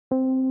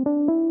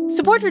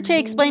Support for Che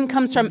Explained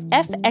comes from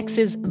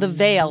FX's The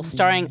Veil,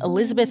 starring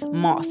Elizabeth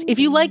Moss. If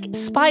you like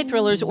spy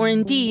thrillers or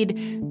indeed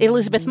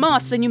Elizabeth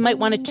Moss, then you might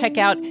want to check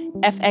out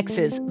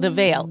FX's The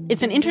Veil.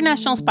 It's an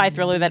international spy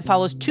thriller that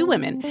follows two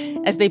women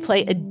as they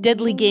play a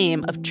deadly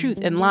game of truth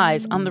and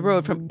lies on the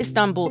road from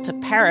Istanbul to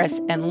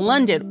Paris and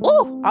London.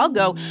 Oh, I'll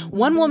go.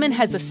 One woman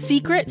has a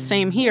secret,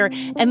 same here,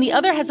 and the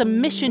other has a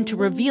mission to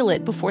reveal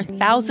it before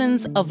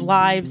thousands of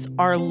lives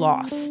are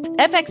lost.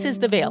 FX's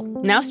The Veil,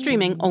 now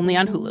streaming only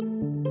on Hulu.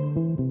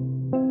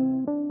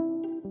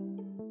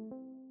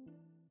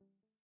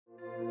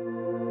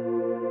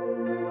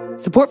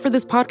 Support for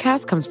this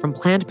podcast comes from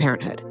Planned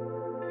Parenthood.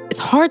 It's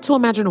hard to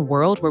imagine a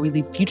world where we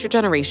leave future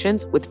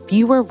generations with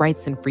fewer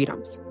rights and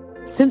freedoms.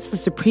 Since the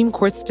Supreme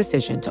Court's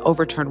decision to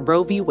overturn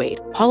Roe v. Wade,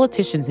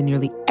 politicians in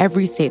nearly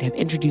every state have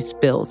introduced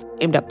bills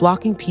aimed at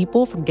blocking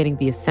people from getting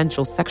the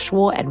essential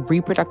sexual and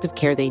reproductive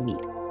care they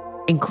need,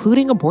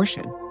 including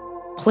abortion.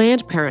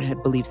 Planned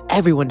Parenthood believes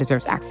everyone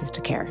deserves access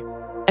to care.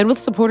 And with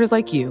supporters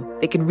like you,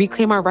 they can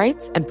reclaim our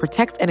rights and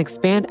protect and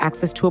expand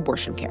access to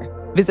abortion care.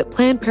 Visit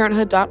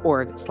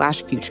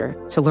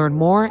PlannedParenthood.org/future to learn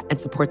more and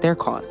support their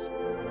cause.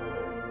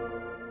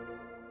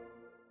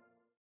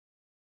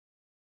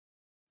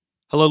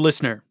 Hello,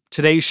 listener.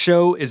 Today's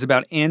show is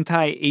about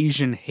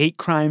anti-Asian hate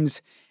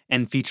crimes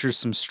and features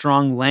some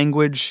strong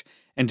language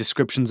and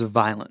descriptions of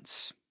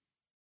violence.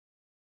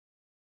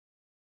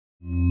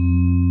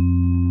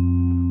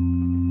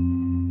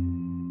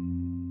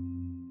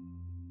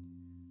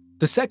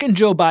 The second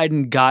Joe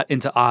Biden got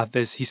into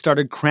office, he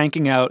started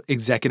cranking out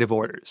executive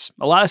orders.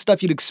 A lot of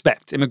stuff you'd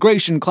expect: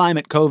 immigration,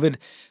 climate, COVID.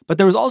 But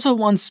there was also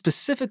one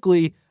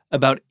specifically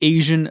about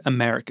Asian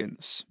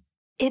Americans.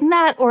 In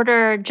that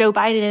order, Joe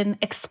Biden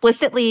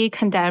explicitly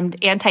condemned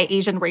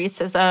anti-Asian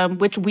racism,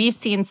 which we've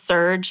seen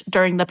surge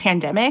during the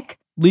pandemic.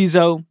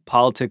 Lizzo,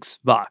 Politics,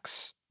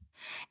 Vox.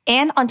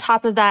 And on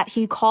top of that,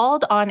 he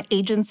called on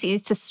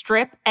agencies to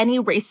strip any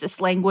racist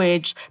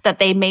language that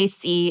they may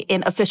see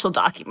in official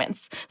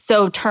documents.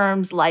 So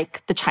terms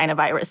like the China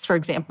virus, for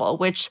example,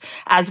 which,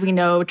 as we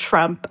know,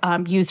 Trump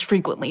used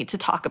frequently to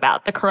talk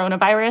about the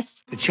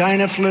coronavirus. The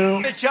China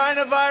flu. The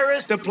China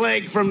virus. The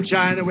plague from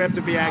China. We have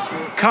to be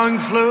accurate. Kung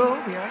flu.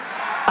 Yeah.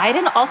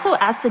 Biden also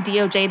asked the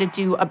DOJ to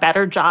do a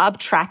better job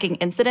tracking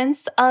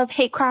incidents of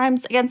hate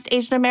crimes against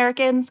Asian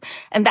Americans.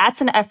 And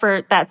that's an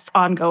effort that's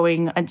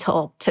ongoing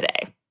until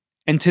today.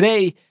 And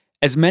today,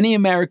 as many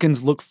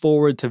Americans look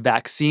forward to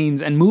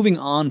vaccines and moving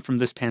on from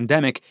this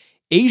pandemic,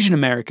 Asian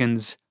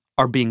Americans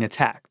are being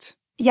attacked.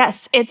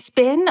 Yes, it's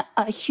been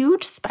a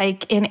huge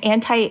spike in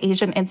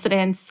anti-Asian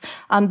incidents.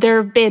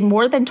 There have been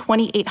more than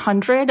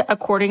 2,800,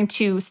 according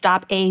to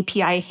Stop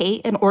AAPI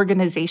Hate, an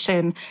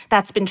organization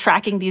that's been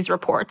tracking these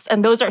reports.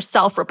 And those are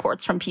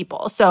self-reports from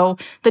people. So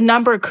the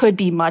number could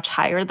be much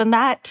higher than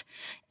that.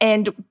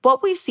 And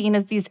what we've seen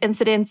is these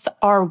incidents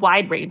are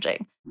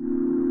wide-ranging.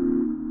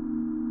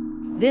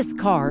 This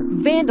car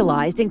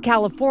vandalized in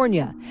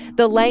California.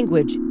 The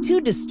language too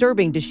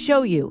disturbing to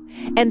show you.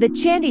 And the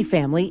Chandy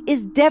family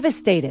is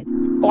devastated.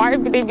 Why are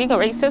they being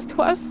racist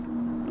to us?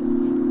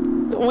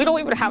 We don't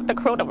even have the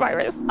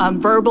coronavirus.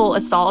 Verbal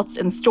assaults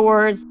in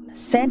stores.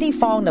 Sandy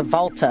Fong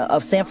Navalta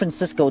of San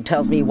Francisco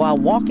tells me while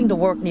walking to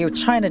work near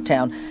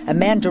Chinatown, a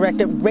man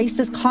directed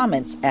racist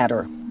comments at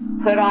her.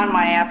 Put on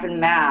my effing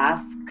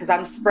mask because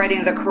I'm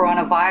spreading the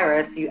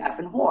coronavirus, you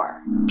effing whore.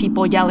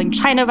 People yelling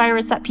China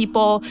virus at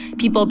people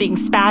being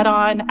spat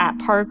on at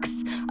parks,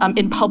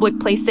 in public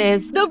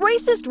places. The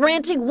racist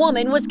ranting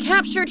woman was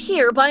captured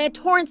here by a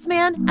Torrance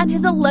man and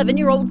his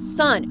 11-year-old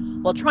son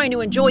while trying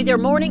to enjoy their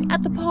morning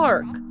at the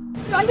park.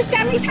 You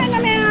understand me,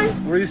 China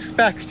man?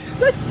 Respect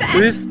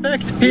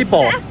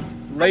people. Respect.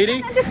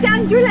 Lady. I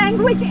understand your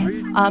language.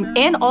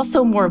 And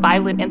also more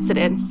violent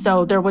incidents.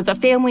 So there was a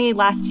family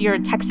last year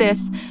in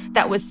Texas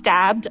that was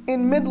stabbed.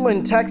 In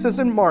Midland, Texas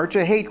in March,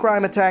 a hate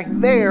crime attack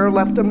there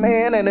left a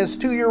man and his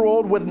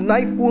 2-year-old with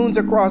knife wounds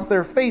across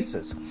their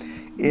faces.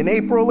 In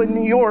April in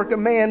New York, a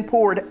man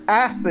poured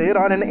acid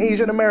on an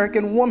Asian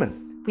American woman.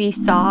 We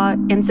saw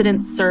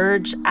incidents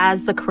surge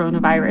as the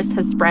coronavirus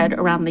has spread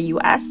around the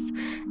U.S.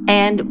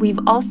 And we've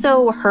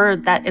also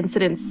heard that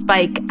incidents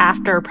spike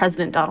after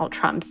President Donald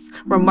Trump's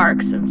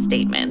remarks and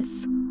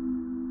statements.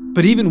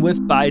 But even with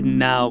Biden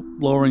now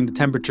lowering the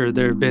temperature,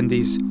 there have been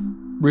these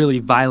really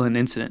violent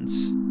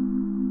incidents.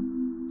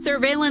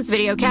 Surveillance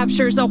video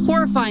captures a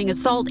horrifying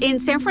assault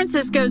in San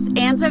Francisco's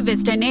Anza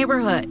Vista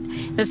neighborhood.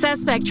 The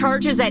suspect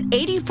charges at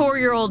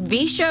 84-year-old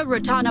Visha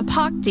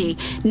Ratanapakdi,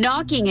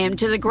 knocking him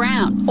to the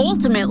ground,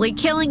 ultimately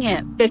killing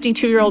him.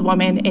 52-year-old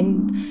woman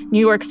in New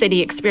York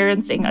City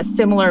experiencing a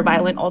similar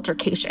violent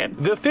altercation.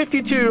 The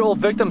 52-year-old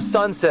victim's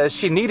son says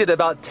she needed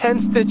about 10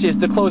 stitches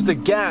to close the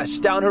gash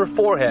down her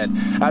forehead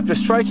after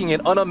striking it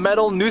on a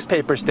metal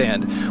newspaper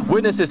stand.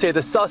 Witnesses say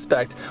the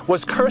suspect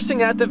was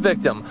cursing at the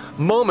victim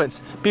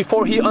moments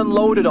before he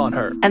unloaded on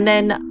her. And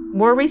then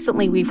More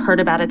recently, we've heard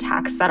about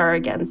attacks that are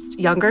against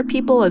younger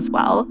people as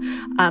well.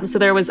 So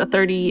there was a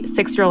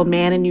 36-year-old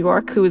man in New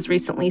York who was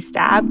recently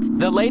stabbed.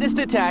 The latest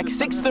attack,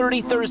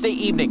 6:30 Thursday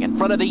evening in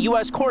front of the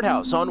U.S.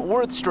 courthouse on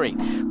Worth Street.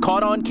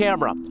 Caught on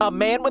camera, a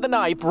man with a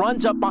knife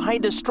runs up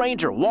behind a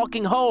stranger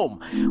walking home.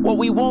 What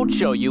we won't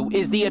show you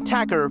is the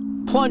attacker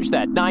plunged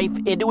that knife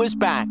into his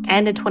back.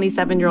 And a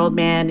 27-year-old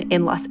man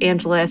in Los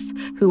Angeles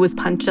who was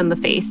punched in the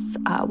face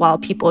while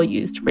people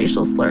used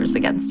racial slurs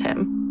against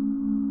him.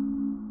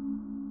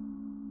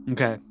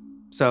 Okay,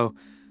 so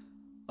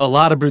a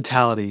lot of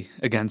brutality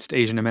against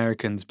Asian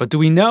Americans. But do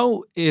we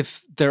know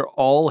if they're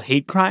all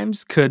hate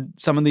crimes? Could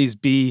some of these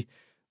be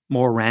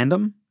more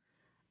random?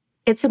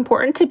 It's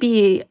important to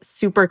be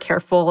super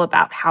careful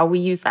about how we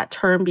use that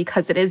term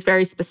because it is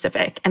very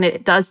specific and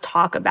it does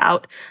talk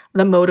about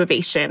the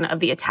motivation of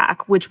the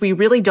attack, which we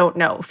really don't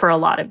know for a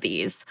lot of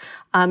these.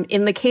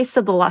 In the case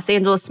of the Los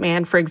Angeles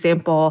man, for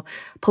example,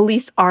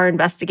 police are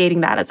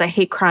investigating that as a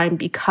hate crime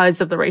because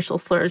of the racial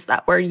slurs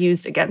that were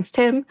used against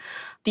him.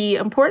 The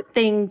important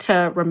thing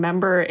to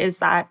remember is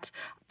that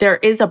there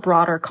is a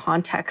broader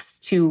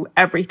context to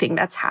everything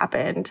that's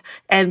happened.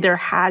 And there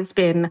has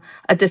been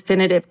a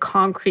definitive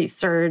concrete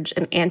surge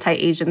in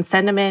anti-Asian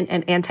sentiment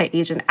and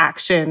anti-Asian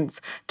actions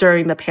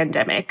during the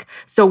pandemic.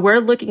 So we're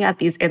looking at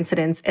these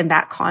incidents in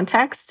that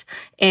context.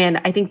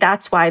 And I think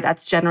that's why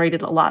that's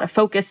generated a lot of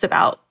focus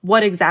about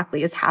what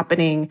exactly is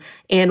happening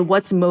and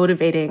what's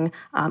motivating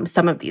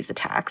some of these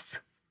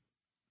attacks.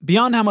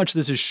 Beyond how much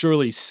this is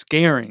surely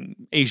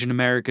scaring Asian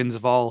Americans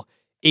of all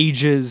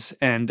ages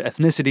and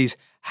ethnicities,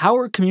 how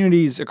are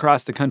communities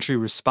across the country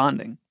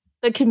responding?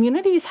 The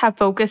communities have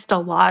focused a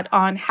lot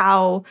on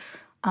how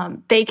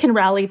they can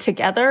rally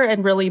together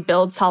and really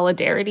build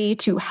solidarity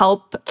to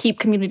help keep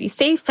communities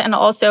safe and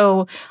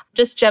also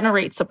just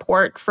generate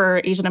support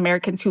for Asian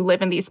Americans who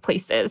live in these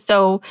places.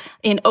 So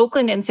in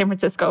Oakland and San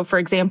Francisco, for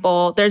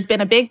example, there's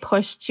been a big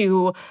push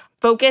to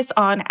focus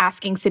on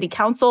asking city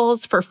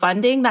councils for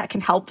funding that can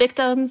help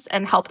victims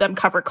and help them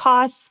cover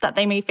costs that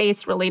they may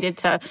face related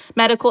to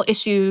medical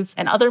issues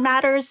and other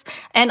matters.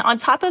 And on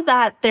top of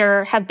that,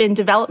 there have been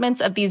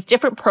developments of these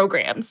different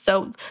programs.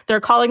 So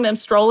they're calling them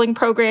strolling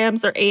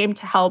programs. They're aimed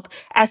to help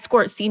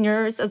escort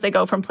seniors as they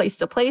go from place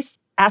to place,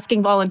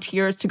 asking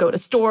volunteers to go to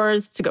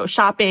stores, to go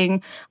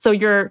shopping. So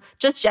you're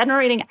just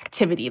generating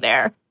activity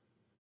there.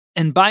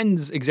 And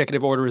Biden's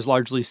executive order is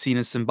largely seen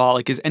as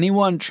symbolic. Is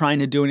anyone trying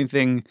to do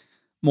anything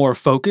more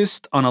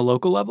focused on a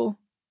local level?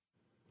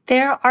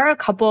 There are a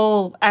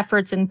couple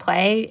efforts in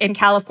play. In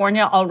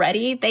California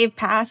already, they've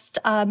passed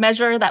a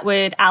measure that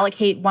would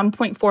allocate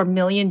 $1.4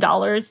 million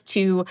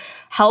to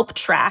help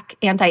track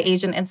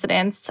anti-Asian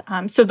incidents.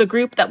 So the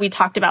group that we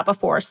talked about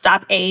before,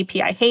 Stop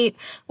AAPI Hate,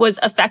 was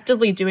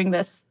effectively doing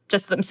this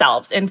just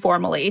themselves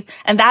informally.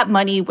 And that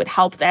money would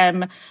help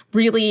them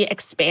really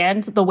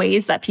expand the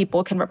ways that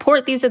people can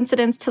report these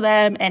incidents to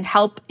them and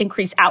help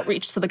increase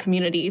outreach to the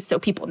community so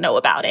people know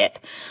about it.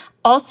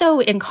 Also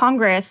in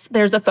Congress,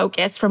 there's a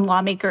focus from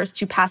lawmakers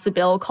to pass a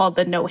bill called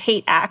the No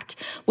Hate Act,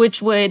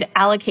 which would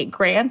allocate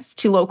grants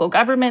to local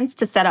governments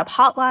to set up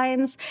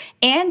hotlines.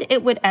 And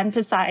it would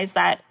emphasize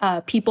that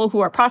people who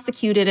are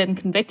prosecuted and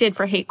convicted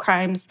for hate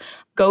crimes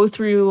go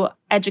through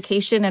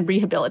education and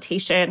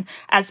rehabilitation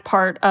as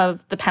part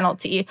of the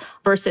penalty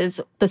versus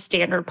the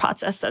standard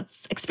process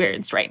that's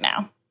experienced right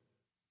now.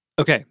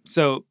 Okay,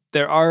 so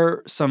there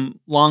are some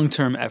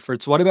long-term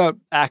efforts. What about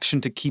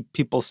action to keep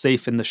people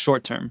safe in the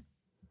short term?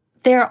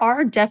 There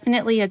are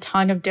definitely a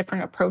ton of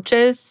different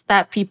approaches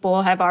that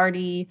people have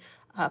already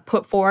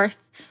put forth.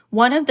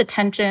 One of the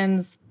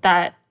tensions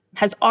that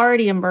has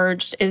already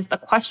emerged is the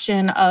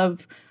question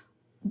of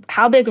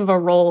how big of a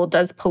role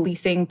does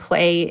policing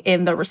play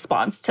in the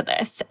response to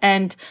this?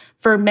 And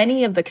for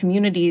many of the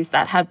communities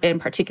that have been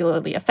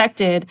particularly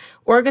affected,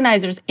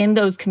 organizers in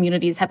those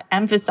communities have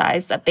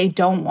emphasized that they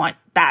don't want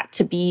that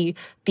to be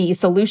the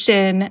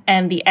solution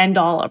and the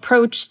end-all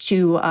approach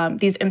to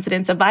these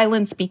incidents of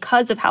violence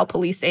because of how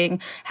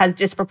policing has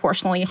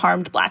disproportionately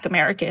harmed Black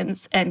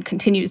Americans and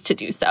continues to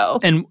do so.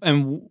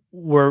 And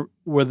were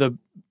the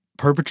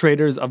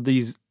perpetrators of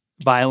these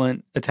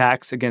violent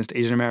attacks against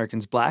Asian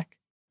Americans Black?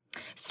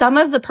 Some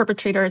of the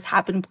perpetrators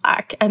have been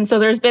Black. And so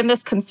there's been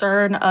this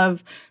concern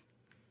of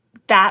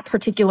that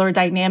particular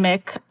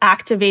dynamic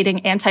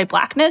activating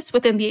anti-Blackness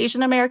within the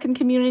Asian American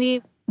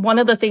community. One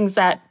of the things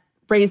that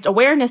raised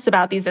awareness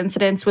about these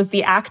incidents was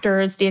the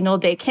actors Daniel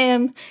Dae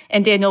Kim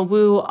and Daniel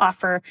Wu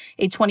offer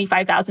a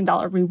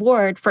 $25,000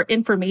 reward for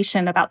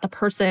information about the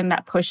person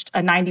that pushed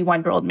a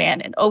 91-year-old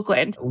man in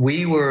Oakland.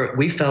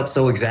 We felt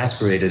so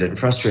exasperated and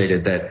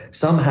frustrated that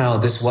somehow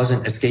this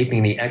wasn't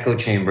escaping the echo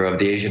chamber of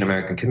the Asian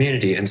American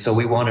community, and so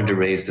we wanted to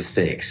raise the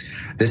stakes.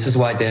 This is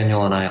why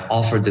Daniel and I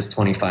offered this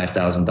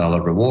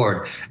 $25,000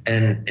 reward,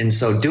 and in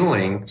so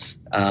doing,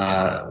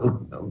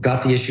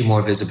 got the issue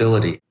more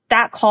visibility.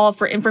 That call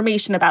for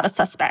information about a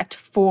suspect,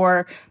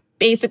 for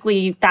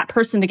basically that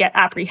person to get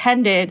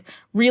apprehended,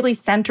 really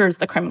centers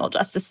the criminal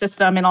justice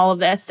system in all of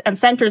this and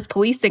centers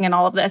policing in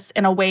all of this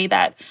in a way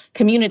that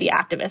community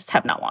activists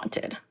have not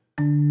wanted.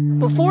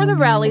 Before the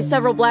rally,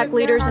 several black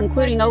leaders,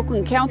 including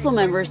Oakland council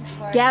members,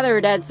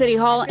 gathered at City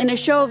Hall in a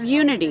show of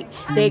unity.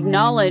 They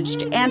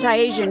acknowledged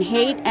anti-Asian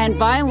hate and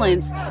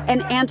violence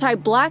and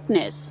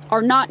anti-blackness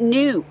are not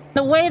new.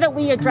 The way that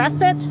we address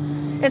it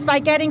is by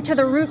getting to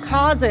the root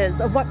causes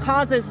of what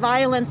causes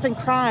violence and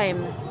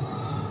crime,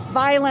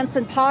 violence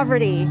and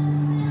poverty.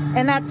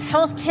 And that's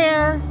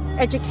healthcare,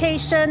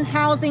 education,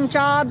 housing,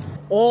 jobs.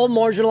 All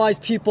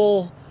marginalized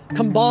people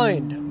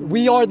combined,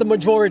 we are the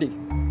majority.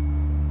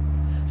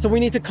 So we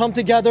need to come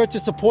together to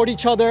support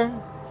each other,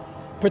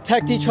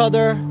 protect each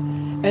other,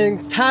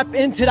 and tap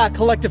into that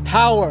collective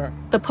power.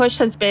 The push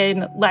has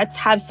been, let's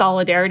have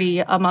solidarity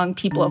among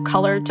people of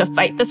color to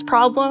fight this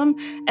problem,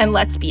 and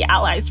let's be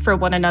allies for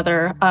one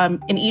another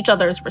in each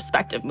other's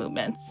respective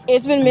movements.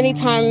 It's been many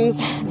times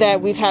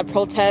that we've had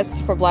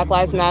protests for Black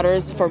Lives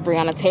Matters, for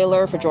Breonna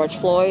Taylor, for George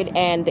Floyd,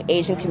 and the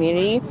Asian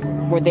community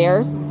were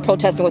there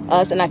protesting with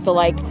us, and I feel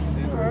like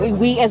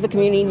we as the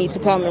community need to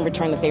come and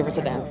return the favor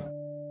to them.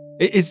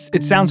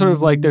 It sounds sort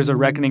of like there's a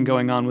reckoning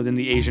going on within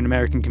the Asian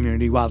American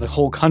community while the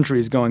whole country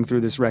is going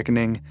through this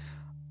reckoning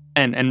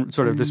and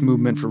sort of this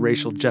movement for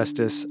racial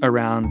justice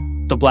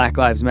around the Black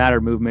Lives Matter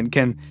movement.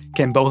 Can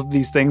both of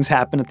these things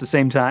happen at the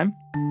same time?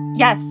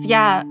 Yes,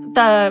 yeah.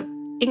 The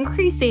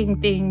increasing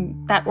thing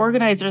that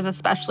organizers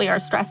especially are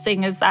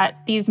stressing is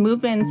that these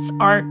movements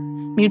aren't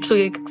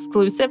mutually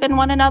exclusive in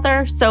one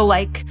another. So,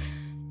 like,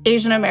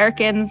 Asian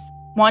Americans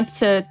want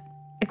to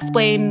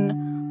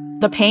explain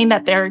the pain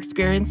that they're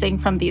experiencing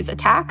from these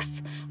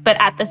attacks, but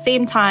at the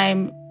same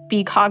time,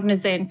 be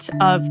cognizant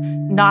of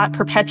not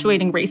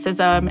perpetuating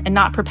racism and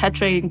not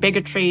perpetuating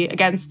bigotry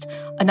against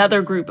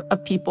another group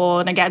of people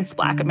and against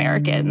Black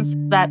Americans,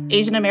 that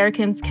Asian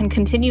Americans can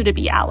continue to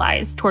be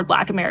allies toward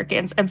Black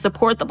Americans and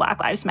support the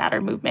Black Lives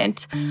Matter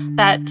movement,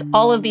 that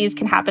all of these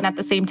can happen at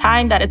the same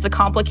time, that it's a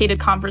complicated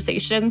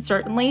conversation,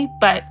 certainly,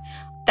 but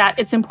that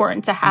it's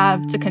important to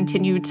have to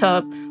continue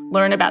to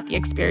learn about the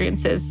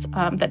experiences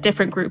that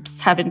different groups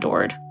have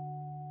endured.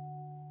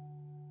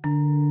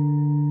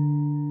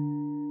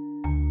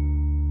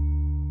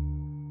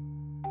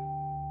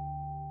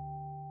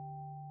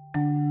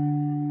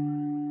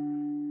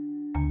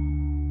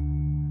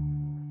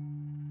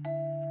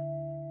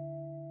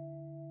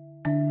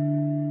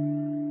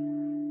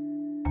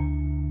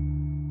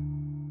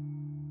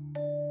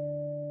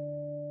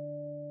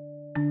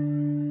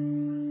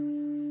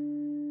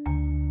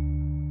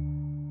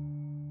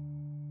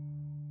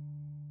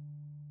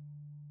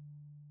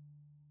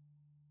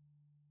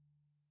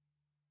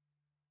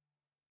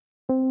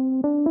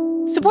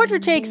 Support for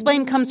Jay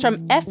Explained comes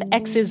from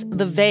FX's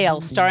The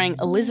Veil, starring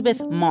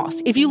Elizabeth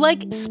Moss. If you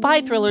like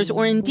spy thrillers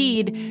or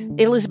indeed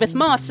Elizabeth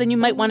Moss, then you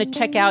might want to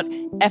check out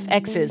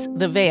FX's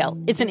The Veil.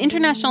 It's an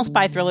international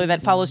spy thriller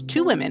that follows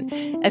two women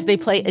as they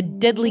play a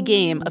deadly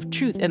game of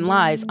truth and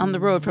lies on the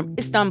road from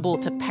Istanbul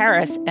to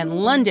Paris and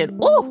London.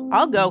 Oh,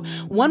 I'll go.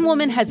 One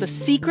woman has a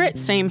secret,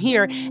 same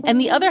here, and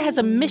the other has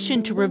a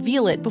mission to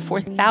reveal it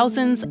before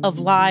thousands of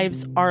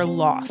lives are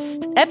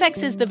lost.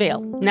 FX's The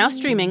Veil, now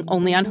streaming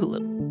only on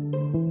Hulu.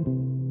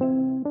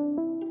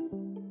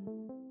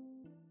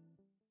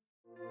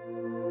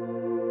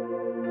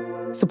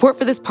 Support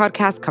for this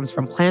podcast comes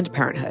from Planned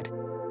Parenthood.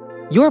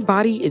 Your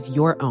body is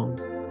your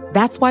own.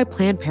 That's why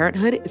Planned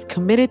Parenthood is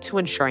committed to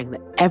ensuring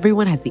that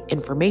everyone has the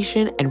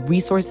information and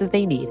resources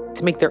they need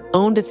to make their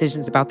own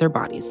decisions about their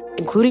bodies,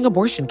 including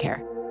abortion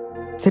care.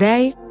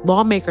 Today,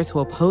 lawmakers who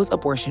oppose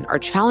abortion are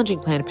challenging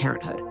Planned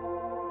Parenthood.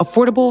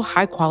 Affordable,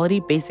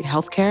 high-quality basic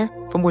health care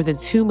for more than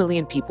 2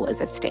 million people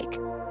is at stake.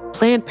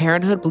 Planned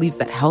Parenthood believes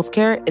that health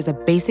care is a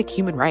basic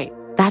human right.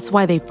 That's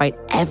why they fight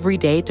every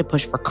day to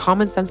push for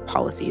common-sense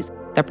policies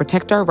that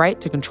protect our right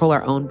to control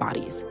our own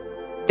bodies.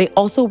 They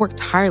also work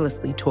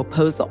tirelessly to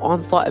oppose the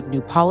onslaught of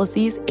new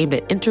policies aimed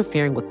at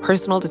interfering with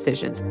personal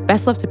decisions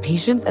best left to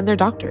patients and their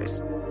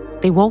doctors.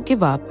 They won't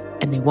give up,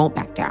 and they won't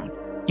back down.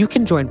 You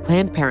can join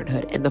Planned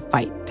Parenthood in the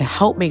fight to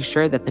help make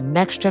sure that the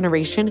next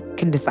generation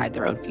can decide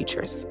their own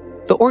futures.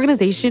 The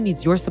organization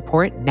needs your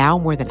support now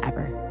more than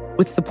ever.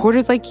 With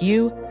supporters like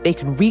you, they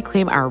can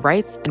reclaim our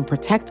rights and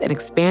protect and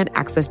expand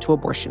access to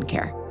abortion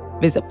care.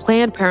 Visit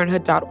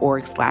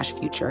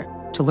PlannedParenthood.org/future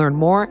to learn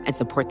more and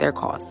support their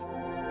cause.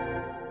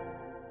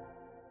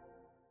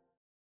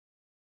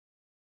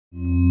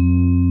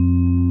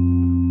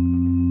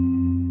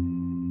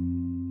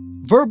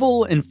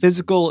 Verbal and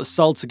physical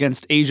assaults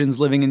against Asians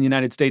living in the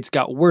United States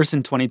got worse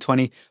in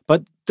 2020,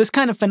 but this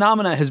kind of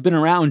phenomena has been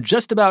around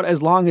just about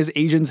as long as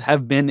Asians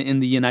have been in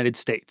the United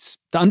States.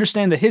 To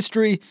understand the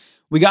history,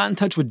 we got in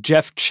touch with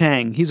Jeff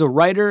Chang. He's a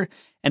writer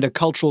and a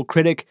cultural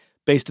critic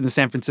based in the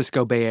San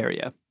Francisco Bay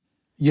Area.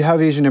 You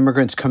have Asian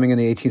immigrants coming in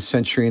the 18th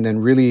century, and then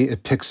really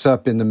it picks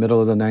up in the middle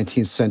of the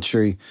 19th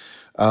century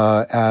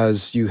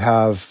as you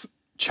have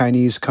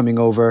Chinese coming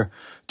over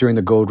during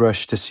the gold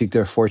rush to seek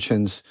their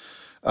fortunes,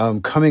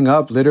 coming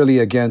up literally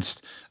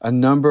against a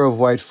number of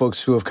white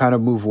folks who have kind of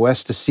moved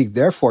west to seek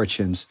their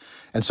fortunes.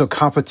 And so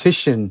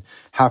competition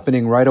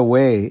happening right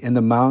away in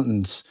the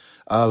mountains,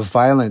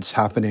 violence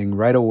happening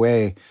right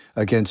away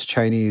against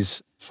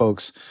Chinese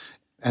folks.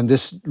 And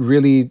this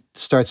really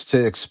starts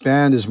to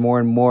expand as more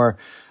and more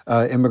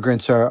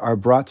immigrants are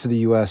brought to the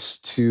U.S.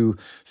 to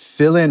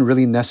fill in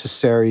really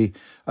necessary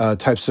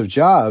types of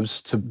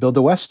jobs to build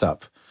the West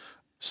up,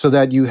 so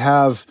that you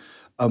have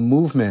a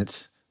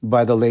movement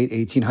by the late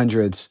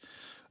 1800s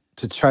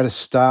to try to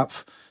stop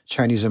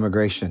Chinese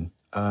immigration.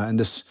 And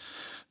this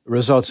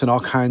results in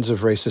all kinds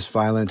of racist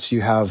violence.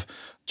 You have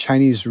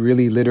Chinese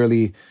really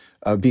literally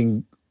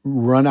being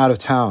run out of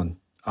town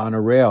on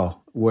a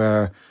rail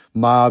where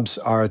mobs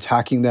are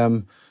attacking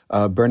them,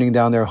 burning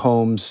down their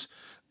homes.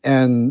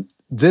 And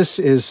this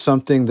is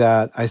something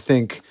that I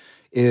think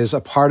is a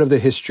part of the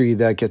history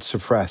that gets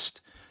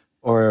suppressed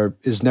or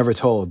is never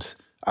told.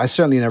 I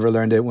certainly never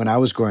learned it when I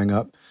was growing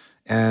up.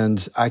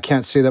 And I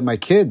can't say that my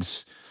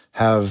kids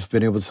have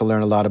been able to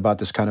learn a lot about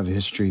this kind of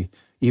history,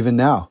 even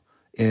now,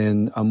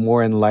 in a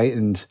more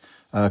enlightened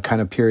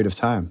kind of period of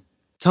time.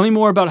 Tell me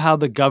more about how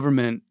the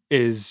government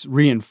is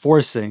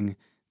reinforcing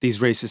these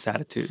racist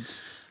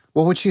attitudes.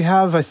 Well, what you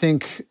have, I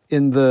think,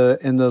 in the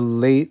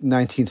late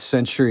 19th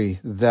century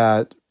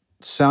that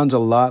sounds a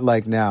lot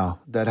like now,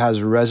 that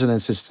has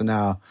resonances to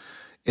now,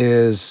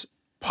 is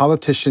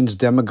politicians,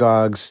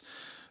 demagogues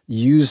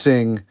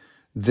using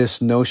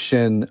this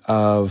notion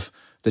of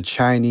the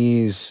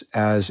Chinese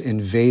as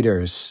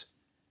invaders.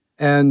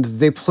 And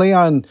they play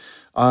on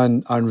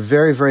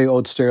very, very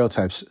old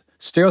stereotypes.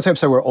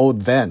 Stereotypes that were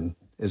old then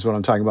is what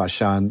I'm talking about,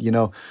 Sean. You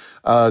know,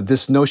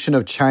 this notion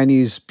of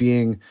Chinese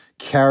being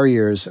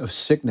carriers of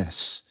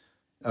sickness,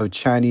 of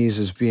Chinese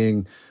as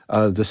being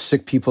the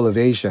sick people of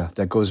Asia,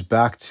 that goes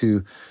back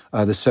to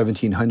the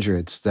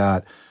 1700s,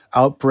 that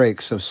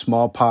outbreaks of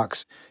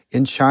smallpox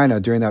in China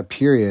during that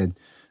period,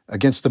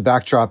 against the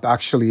backdrop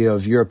actually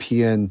of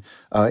European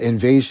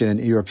invasion and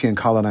European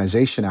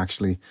colonization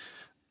actually,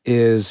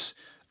 is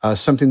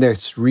something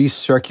that's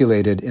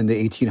recirculated in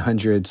the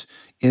 1800s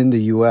in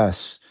the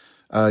U.S.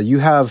 You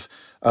have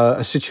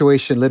a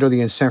situation literally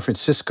in San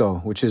Francisco,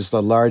 which is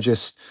the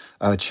largest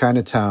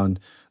Chinatown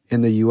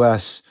in the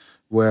U.S.,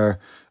 where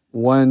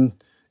one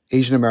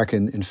Asian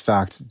American, in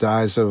fact,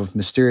 dies of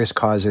mysterious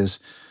causes.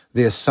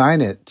 They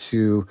assign it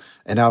to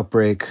an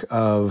outbreak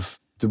of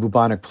the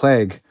bubonic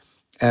plague.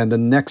 And the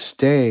next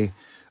day,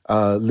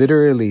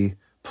 literally,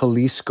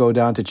 police go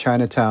down to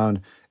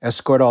Chinatown,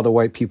 escort all the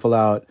white people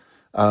out,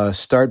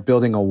 start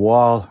building a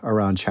wall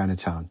around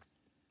Chinatown.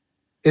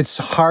 It's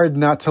hard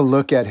not to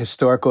look at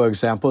historical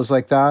examples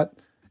like that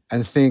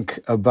and think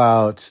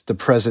about the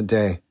present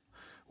day,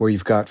 where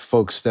you've got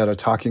folks that are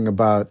talking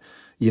about,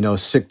 you know,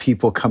 sick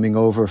people coming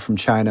over from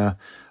China,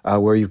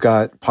 where you've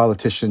got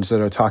politicians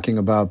that are talking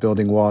about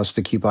building walls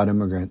to keep out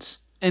immigrants.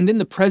 And in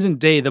the present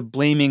day, the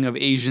blaming of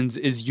Asians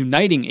is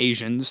uniting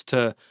Asians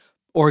to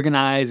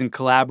organize and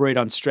collaborate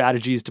on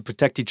strategies to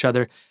protect each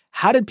other.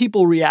 How did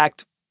people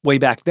react way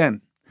back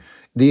then?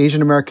 The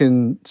Asian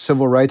American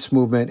civil rights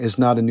movement is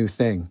not a new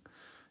thing.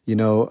 You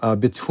know,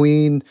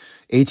 between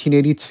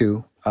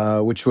 1882,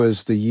 which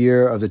was the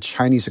year of the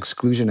Chinese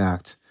Exclusion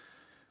Act,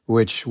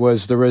 which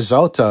was the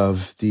result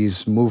of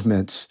these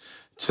movements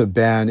to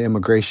ban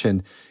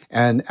immigration,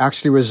 and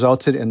actually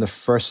resulted in the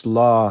first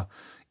law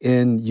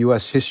in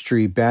U.S.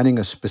 history banning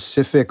a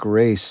specific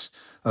race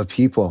of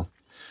people,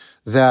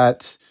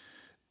 that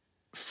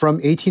from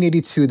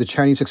 1882, the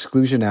Chinese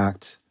Exclusion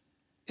Act,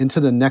 into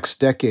the next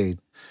decade,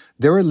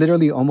 there were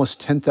literally almost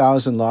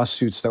 10,000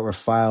 lawsuits that were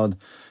filed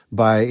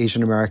by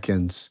Asian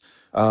Americans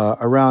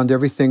around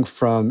everything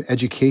from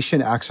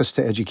education, access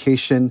to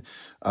education,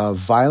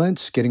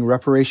 violence, getting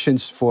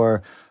reparations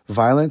for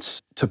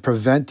violence, to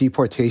prevent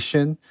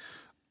deportation,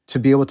 to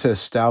be able to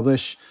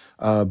establish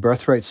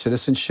birthright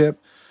citizenship.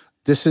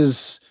 This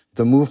is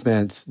the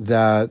movement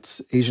that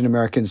Asian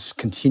Americans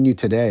continue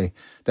today,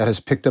 that has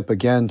picked up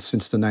again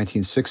since the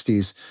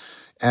 1960s,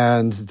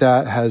 and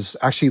that has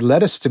actually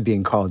led us to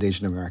being called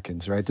Asian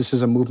Americans, right? This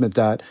is a movement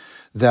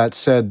that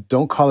said,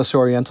 don't call us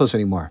Orientals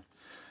anymore.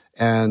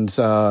 And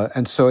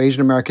so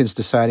Asian Americans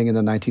deciding in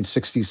the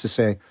 1960s to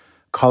say,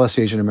 call us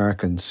Asian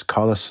Americans,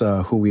 call us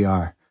who we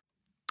are.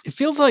 It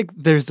feels like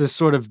there's this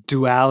sort of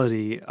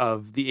duality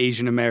of the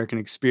Asian American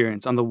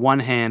experience. On the one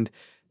hand,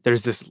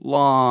 there's this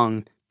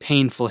long,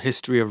 painful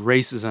history of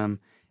racism.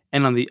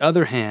 And on the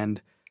other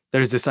hand,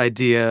 there's this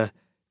idea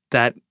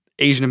that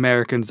Asian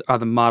Americans are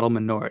the model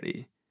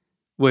minority,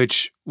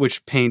 which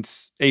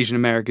paints Asian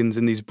Americans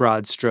in these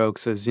broad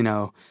strokes as, you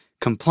know,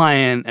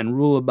 compliant and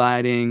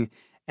rule-abiding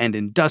and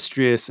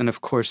industrious, and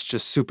of course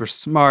just super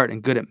smart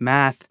and good at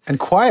math. And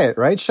quiet,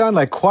 right, Sean?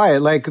 Like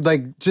quiet, like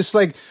just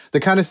like the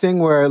kind of thing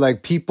where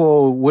like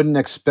people wouldn't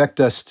expect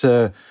us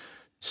to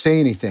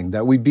say anything,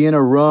 that we'd be in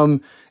a room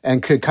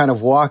and could kind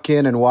of walk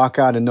in and walk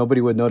out and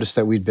nobody would notice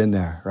that we'd been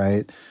there,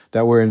 right?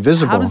 That we're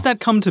invisible. How does that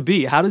come to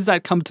be? How does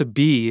that come to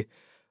be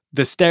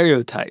the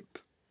stereotype?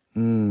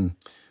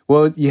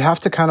 Well, you have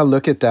to kind of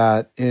look at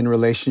that in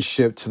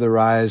relationship to the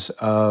rise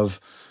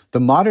of the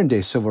modern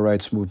day civil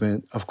rights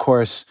movement, of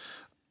course,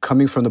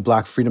 coming from the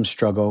Black freedom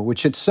struggle,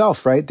 which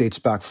itself, right, dates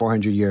back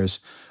 400 years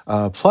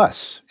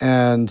plus.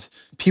 And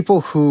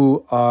people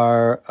who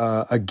are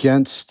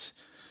against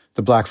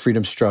the Black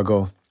freedom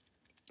struggle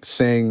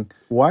saying,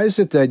 why is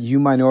it that you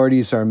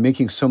minorities are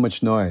making so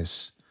much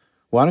noise?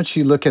 Why don't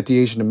you look at the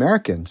Asian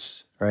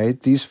Americans, right?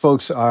 These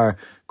folks are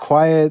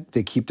quiet,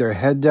 they keep their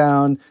head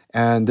down,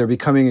 and they're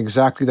becoming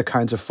exactly the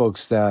kinds of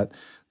folks that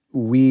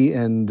we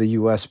in the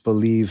U.S.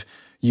 believe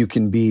you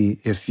can be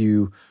if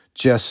you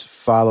just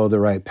follow the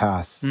right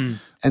path.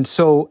 And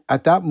so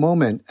at that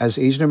moment, as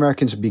Asian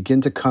Americans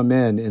begin to come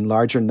in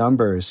larger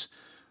numbers,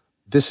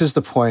 this is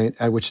the point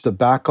at which the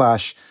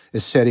backlash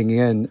is setting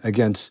in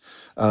against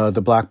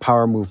the Black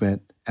Power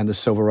movement and the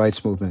civil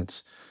rights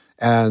movements.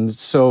 And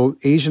so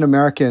Asian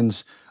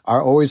Americans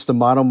are always the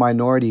model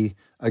minority,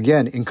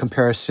 again, in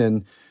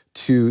comparison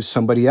to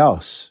somebody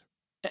else.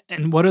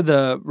 And what are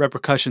the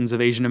repercussions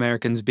of Asian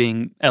Americans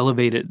being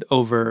elevated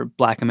over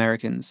Black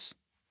Americans?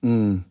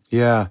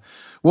 Yeah.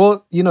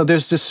 Well,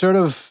 there's this sort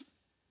of,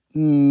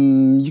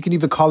 you can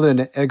even call it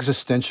an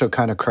existential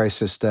kind of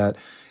crisis that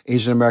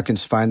Asian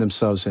Americans find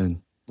themselves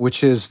in,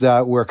 which is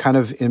that we're kind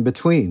of in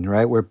between,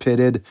 right? We're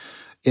pitted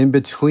in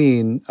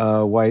between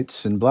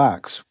whites and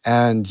Blacks.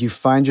 And you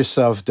find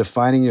yourself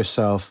defining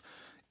yourself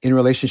in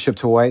relationship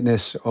to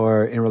whiteness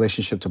or in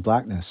relationship to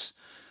Blackness.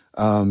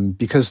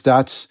 Because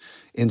that's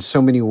in so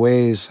many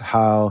ways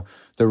how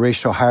the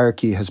racial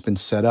hierarchy has been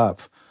set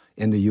up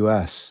in the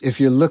U.S. If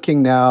you're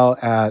looking now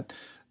at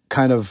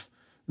kind of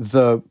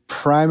the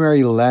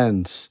primary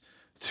lens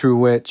through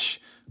which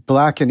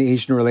Black and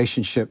Asian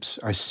relationships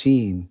are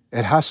seen,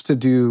 it has to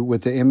do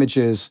with the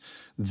images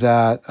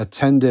that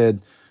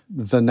attended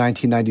the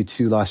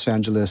 1992 Los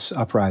Angeles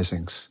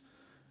uprisings,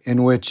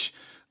 in which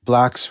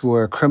Blacks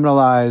were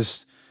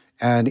criminalized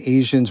and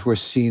Asians were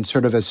seen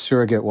sort of as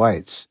surrogate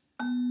whites.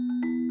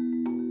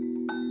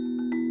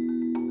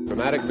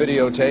 Dramatic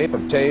videotape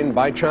obtained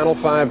by Channel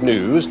 5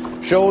 News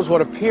shows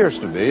what appears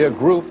to be a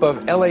group of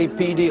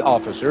LAPD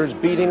officers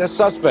beating a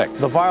suspect.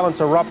 The violence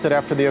erupted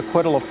after the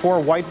acquittal of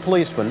 4 white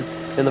policemen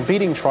in the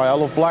beating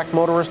trial of Black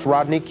motorist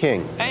Rodney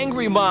King.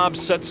 Angry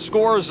mobs set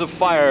scores of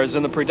fires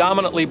in the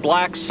predominantly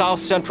Black South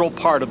Central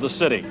part of the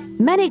city.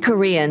 Many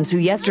Koreans who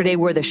yesterday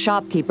were the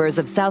shopkeepers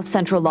of South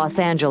Central Los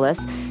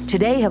Angeles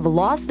today have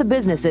lost the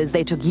businesses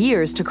they took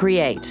years to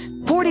create.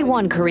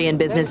 41 Korean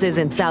businesses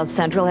in South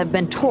Central have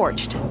been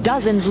torched,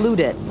 dozens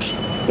looted.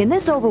 In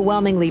this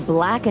overwhelmingly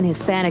Black and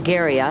Hispanic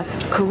area,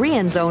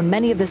 Koreans own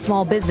many of the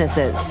small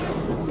businesses.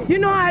 You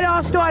know how it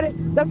all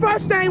started? The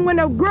first thing when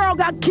a girl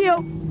got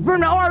killed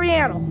from the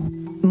Oriental.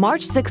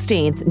 March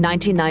 16th,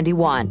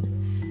 1991.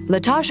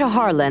 Latasha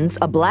Harlins,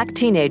 a Black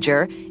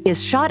teenager,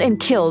 is shot and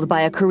killed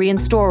by a Korean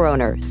store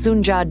owner,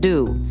 Sunja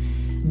Do.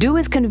 Do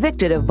is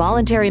convicted of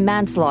voluntary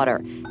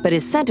manslaughter, but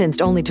is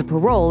sentenced only to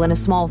parole and a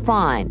small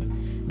fine.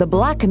 The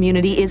Black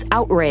community is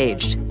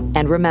outraged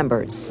and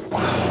remembers.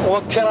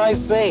 What can I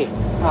say?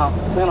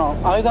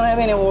 I don't have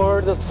any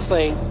word to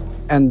say.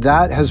 And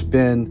that has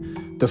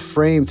been the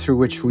frame through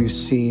which we've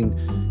seen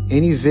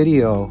any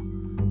video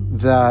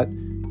that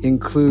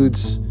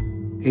includes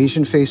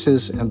Asian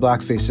faces and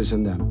Black faces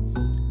in them.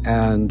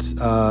 And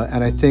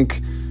I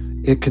think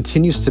it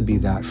continues to be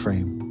that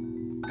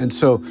frame. And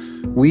so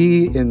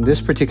we, in this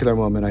particular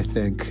moment, I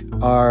think,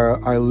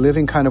 are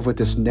living kind of with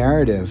this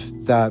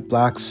narrative that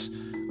Blacks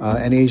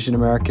and Asian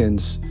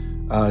Americans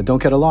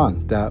don't get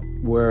along, that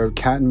we're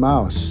cat and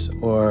mouse,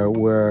 or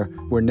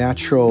we're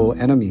natural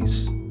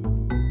enemies.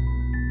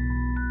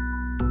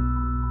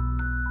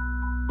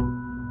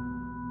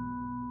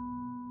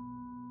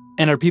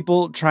 And are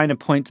people trying to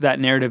point to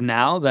that narrative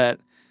now, that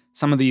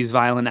some of these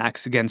violent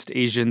acts against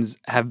Asians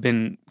have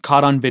been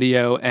caught on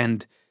video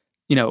and,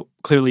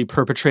 clearly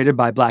perpetrated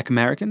by Black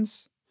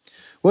Americans?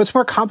 Well, it's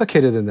more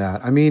complicated than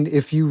that. I mean,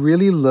 if you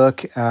really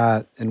look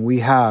at, and we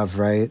have,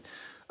 right,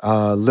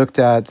 looked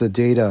at the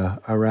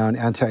data around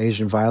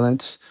anti-Asian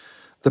violence,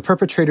 the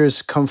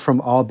perpetrators come from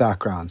all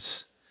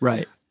backgrounds.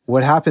 Right.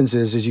 What happens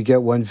is you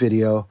get one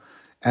video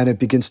and it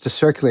begins to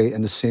circulate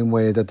in the same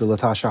way that the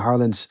Latasha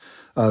Harlins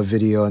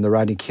video and the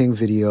Rodney King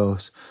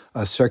videos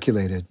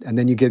circulated. And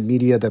then you get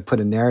media that put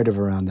a narrative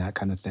around that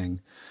kind of thing.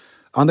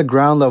 On the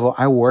ground level,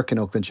 I work in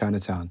Oakland,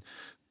 Chinatown.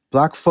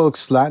 Black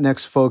folks,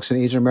 Latinx folks,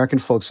 and Asian American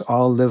folks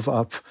all live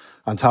up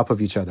on top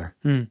of each other.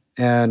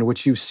 And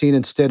what you've seen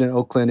instead in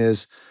Oakland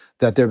is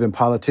that there have been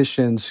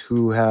politicians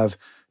who have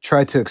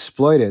tried to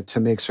exploit it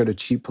to make sort of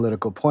cheap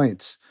political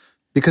points.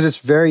 Because it's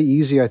very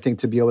easy, I think,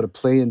 to be able to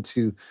play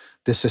into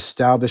this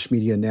established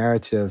media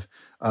narrative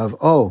of,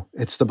 oh,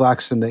 it's the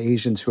Blacks and the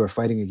Asians who are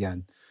fighting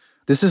again.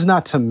 This is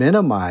not to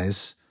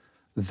minimize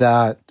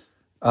that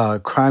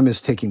crime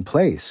is taking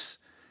place.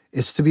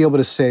 It's to be able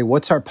to say,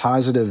 what's our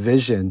positive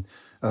vision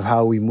of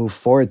how we move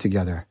forward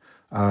together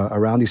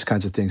around these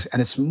kinds of things?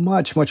 And it's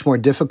much, much more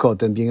difficult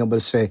than being able to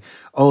say,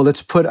 oh,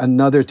 let's put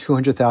another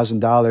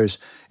 $200,000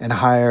 and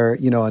hire,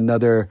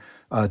 another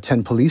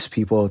 10 police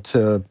people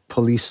to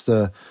police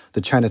the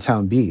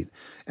Chinatown beat.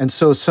 And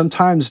so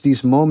sometimes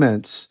these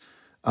moments,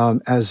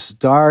 as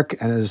dark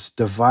and as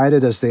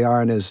divided as they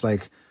are and as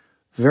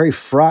very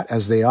fraught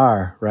as they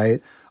are,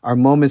 right, are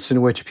moments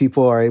in which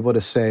people are able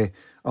to say,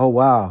 oh,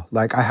 wow,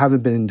 I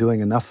haven't been doing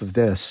enough of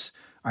this.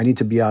 I need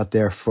to be out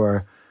there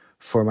for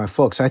for my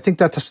folks. I think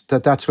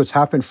that's what's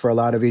happened for a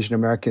lot of Asian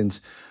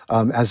Americans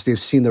as they've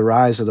seen the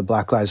rise of the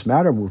Black Lives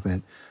Matter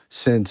movement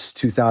since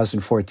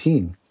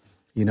 2014,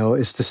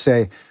 is to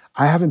say,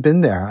 I haven't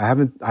been there.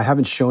 I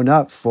haven't shown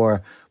up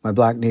for my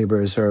Black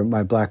neighbors or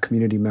my Black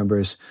community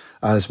members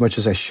as much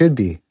as I should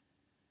be.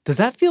 Does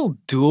that feel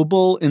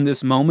doable in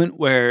this moment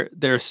where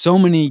there are so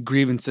many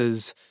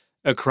grievances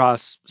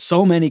across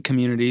so many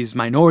communities,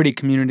 minority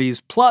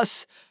communities,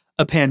 plus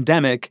a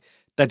pandemic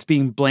that's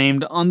being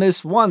blamed on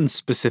this one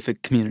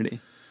specific community?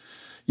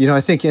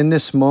 I think in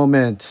this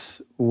moment,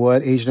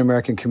 what Asian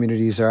American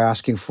communities are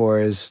asking for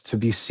is to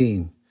be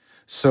seen.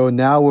 So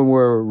now when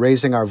we're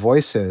raising our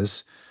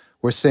voices,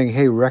 we're saying,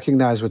 hey,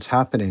 recognize what's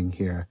happening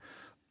here.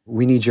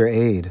 We need your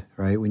aid,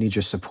 right? We need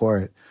your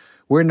support.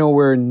 We're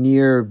nowhere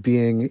near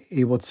being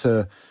able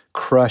to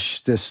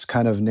crush this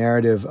kind of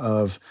narrative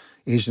of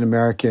Asian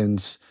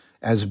Americans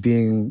as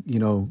being,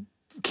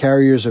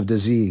 carriers of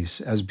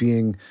disease, as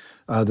being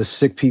the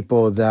sick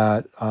people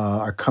that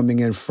are coming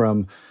in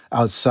from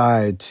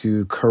outside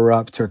to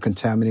corrupt or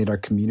contaminate our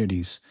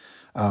communities.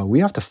 We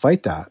have to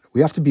fight that.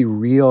 We have to be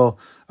real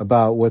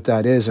about what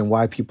that is and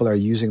why people are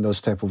using those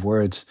type of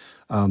words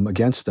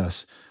against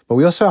us. But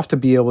we also have to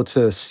be able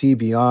to see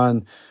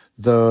beyond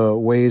the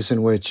ways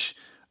in which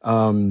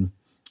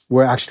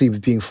we're actually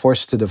being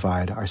forced to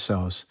divide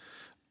ourselves.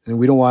 And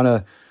we don't want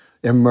to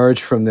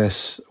emerge from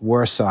this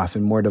worse off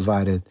and more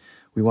divided.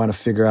 We want to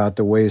figure out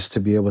the ways to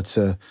be able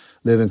to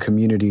live in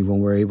community when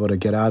we're able to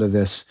get out of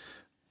this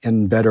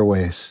in better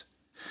ways.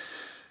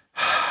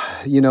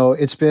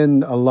 It's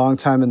been a long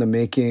time in the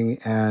making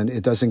and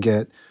it doesn't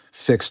get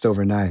fixed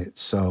overnight.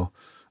 So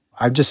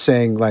I'm just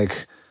saying,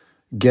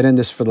 get in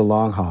this for the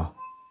long haul.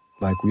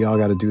 We all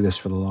got to do this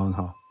for the long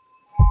haul.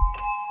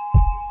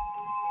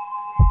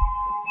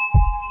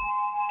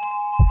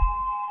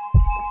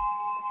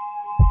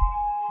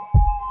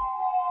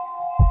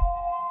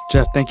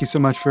 Jeff, thank you so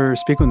much for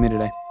speaking with me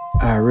today.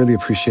 I really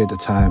appreciate the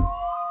time.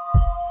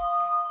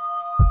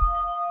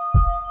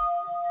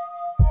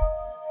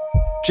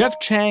 Jeff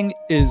Chang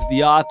is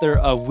the author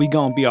of We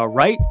Gon' Be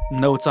Alright,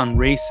 Notes on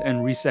Race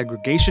and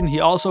Resegregation. He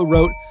also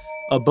wrote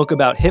a book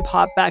about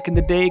hip-hop back in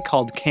the day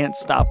called Can't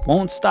Stop,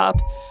 Won't Stop.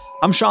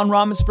 I'm Sean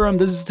Rameswaram.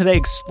 This is Today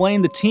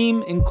Explained. The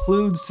team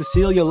includes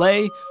Cecilia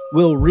Lay,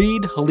 Will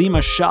Reed,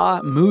 Halima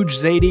Shah, Mooj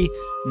Zaidi,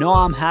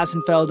 Noam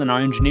Hassenfeld, and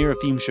our engineer,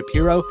 Afim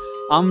Shapiro.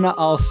 Amna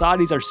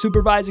Al-Sadi is our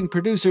supervising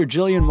producer.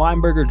 Jillian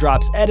Weinberger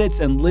drops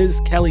edits, and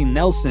Liz Kelly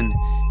Nelson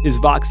is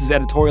Vox's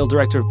editorial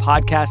director of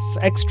podcasts.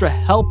 Extra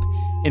help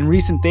in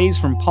recent days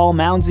from Paul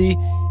Mounsey,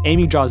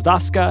 Amy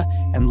Drozdowska,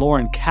 and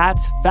Lauren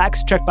Katz.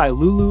 Facts checked by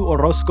Lulu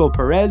Orozco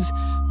Perez.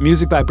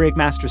 Music by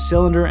Breakmaster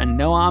Cylinder and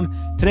Noam.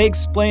 Today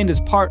Explained is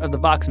part of the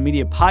Vox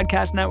Media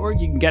Podcast Network.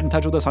 You can get in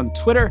touch with us on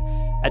Twitter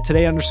at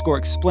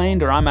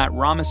Today_Explained, or I'm at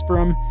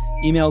Rameswaram.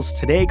 Emails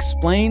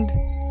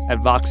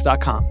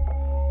todayexplained@vox.com.